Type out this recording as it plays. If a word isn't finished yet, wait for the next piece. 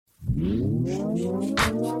Welcome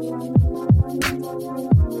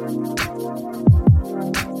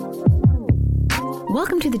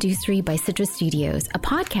to The Juicery by Citrus Studios, a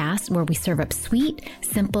podcast where we serve up sweet,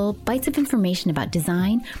 simple bites of information about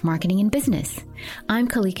design, marketing, and business. I'm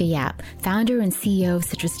Kalika Yap, founder and CEO of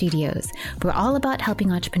Citrus Studios. We're all about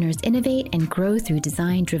helping entrepreneurs innovate and grow through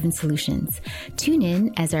design-driven solutions. Tune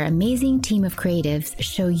in as our amazing team of creatives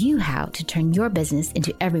show you how to turn your business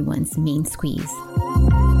into everyone's main squeeze.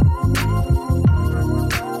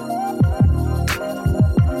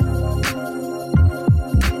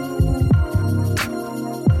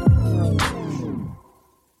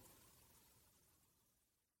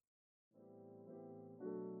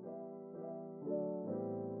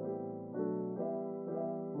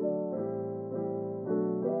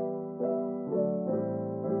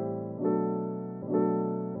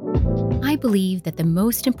 I believe that the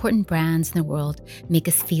most important brands in the world make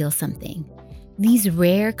us feel something. These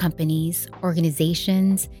rare companies,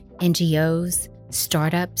 organizations, NGOs,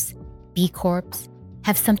 startups, B Corps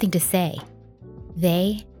have something to say.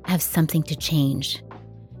 They have something to change.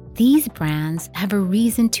 These brands have a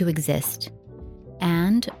reason to exist.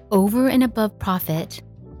 And over and above profit,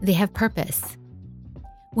 they have purpose.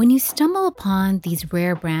 When you stumble upon these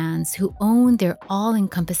rare brands who own their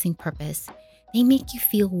all-encompassing purpose, they make you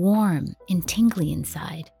feel warm and tingly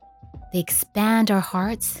inside. They expand our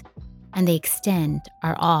hearts and they extend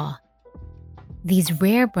our awe. These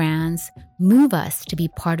rare brands move us to be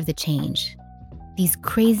part of the change. These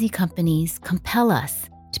crazy companies compel us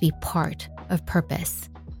to be part of purpose.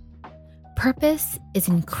 Purpose is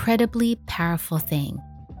an incredibly powerful thing.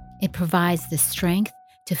 It provides the strength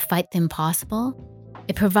to fight the impossible.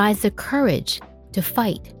 It provides the courage to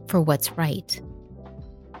fight for what's right.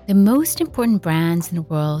 The most important brands in the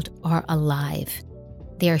world are alive.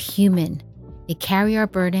 They are human. They carry our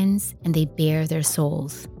burdens and they bear their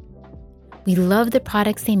souls. We love the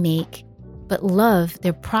products they make, but love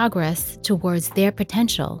their progress towards their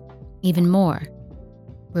potential even more.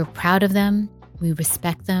 We're proud of them. We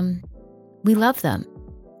respect them. We love them.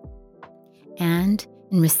 And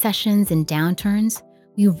in recessions and downturns,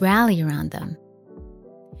 we rally around them.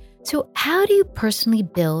 So how do you personally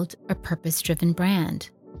build a purpose-driven brand?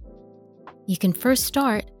 You can first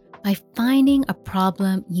start by finding a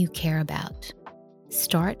problem you care about.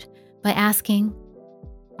 Start by asking,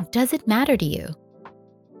 does it matter to you?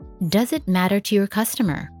 Does it matter to your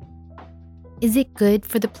customer? Is it good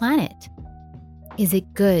for the planet? Is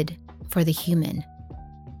it good for the human?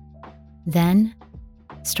 Then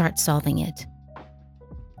start solving it.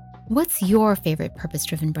 What's your favorite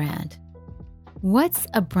purpose-driven brand? What's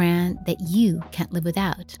a brand that you can't live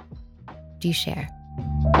without? Do share.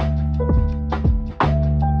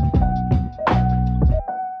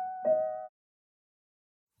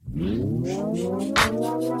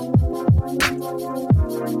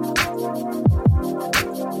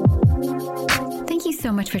 Thank you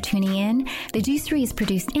so much for tuning in. The Juicery is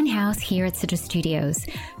produced in-house here at Citrus Studios.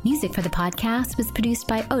 Music for the podcast was produced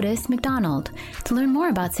by Otis McDonald. To learn more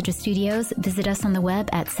about Citrus Studios, visit us on the web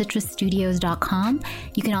at citrusstudios.com.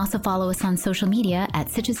 You can also follow us on social media at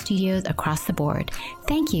Citrus Studios across the board.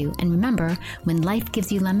 Thank you, and remember, when life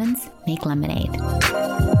gives you lemons, make lemonade.